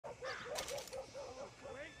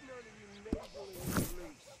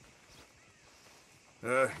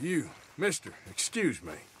Mister, excuse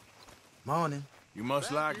me. Morning. You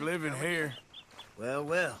must like living here. Well,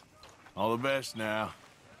 well. All the best now.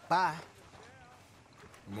 Bye.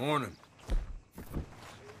 Morning.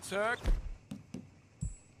 Sir.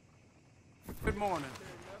 Good morning.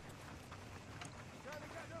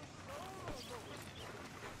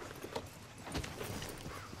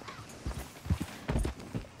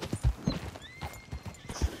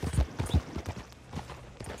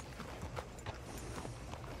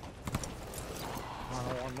 I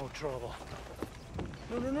don't want no trouble.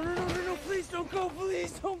 No, please don't go,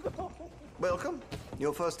 please don't go. Welcome.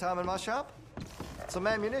 Your first time in my shop? Some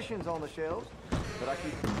ammunition's on the shelves, but I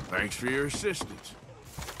keep... Thanks for your assistance.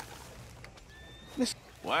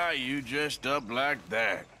 Why are you dressed up like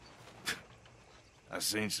that? I've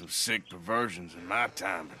seen some sick perversions in my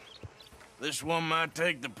time, but this one might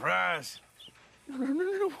take the prize.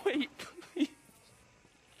 No, wait, please.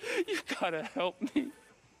 You gotta help me.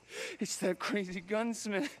 It's that crazy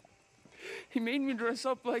gunsmith. He made me dress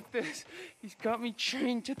up like this. He's got me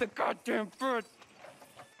chained to the goddamn bed.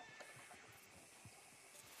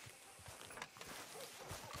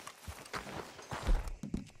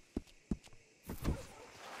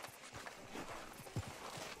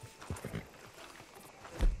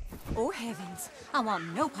 Oh, heavens. I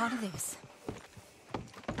want no part of this.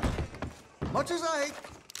 Much as I hate...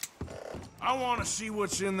 I want to see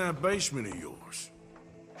what's in that basement of yours.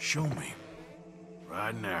 Show me.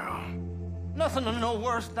 Right now. Nothing no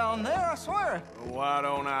worse down there, I swear. Well, why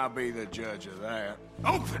don't I be the judge of that?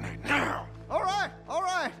 Open it now! All right, all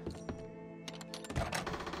right.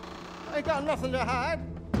 I ain't got nothing to hide.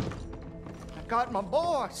 I got my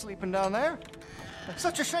boy sleeping down there. It's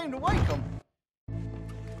such a shame to wake him.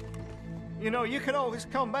 You know, you can always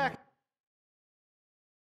come back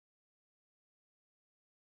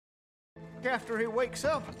after he wakes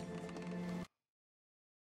up.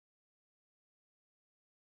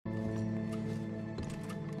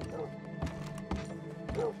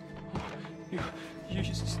 You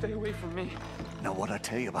just stay away from me. Know what I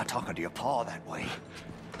tell you about talking to your pa that way?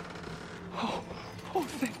 Oh,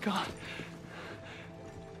 thank God.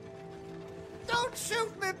 Don't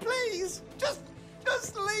shoot me, please! Just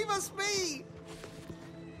leave us be!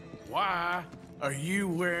 Why are you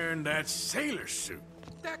wearing that sailor suit?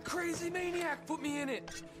 That crazy maniac put me in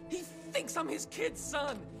it. He thinks I'm his kid's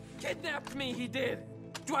son. Kidnapped me, he did.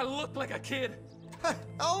 Do I look like a kid?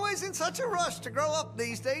 Always in such a rush to grow up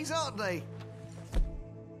these days, aren't they?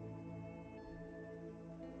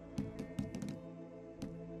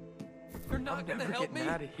 You're not gonna help me?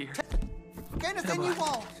 Out of here. Anything you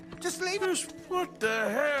want. Just leave us. What the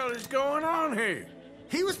hell is going on here?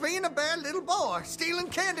 He was being a bad little boy, stealing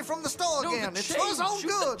candy from the store No, again. the It's chains. for his own Shoot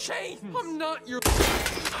good. the chains. I'm not your...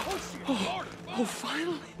 Oh,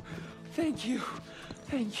 finally. Thank you.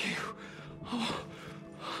 Thank you. Oh,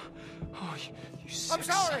 you sick I'm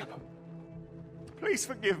sorry. son of a- Please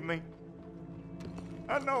forgive me.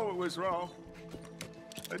 I know it was wrong.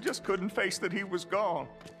 I just couldn't face that he was gone.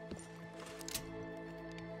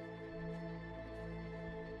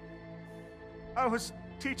 I was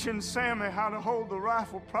teaching Sammy how to hold the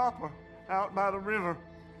rifle proper out by the river.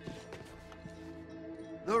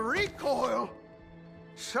 The recoil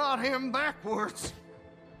shot him backwards.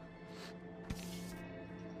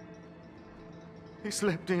 He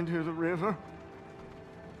slipped into the river.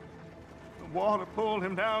 The water pulled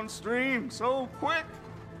him downstream so quick.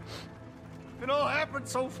 It all happened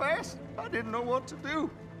so fast, I didn't know what to do.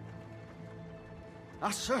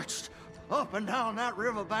 I searched up and down that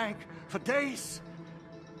riverbank for days.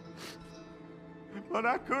 But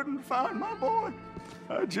I couldn't find my boy.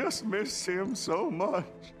 I just miss him so much.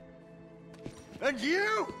 And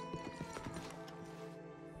you?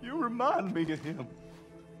 You remind me of him.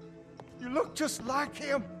 You look just like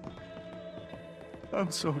him.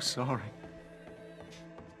 I'm so sorry.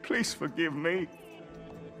 Please forgive me.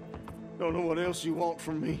 Don't know what else you want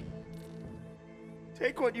from me.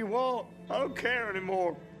 Take what you want. I don't care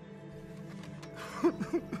anymore.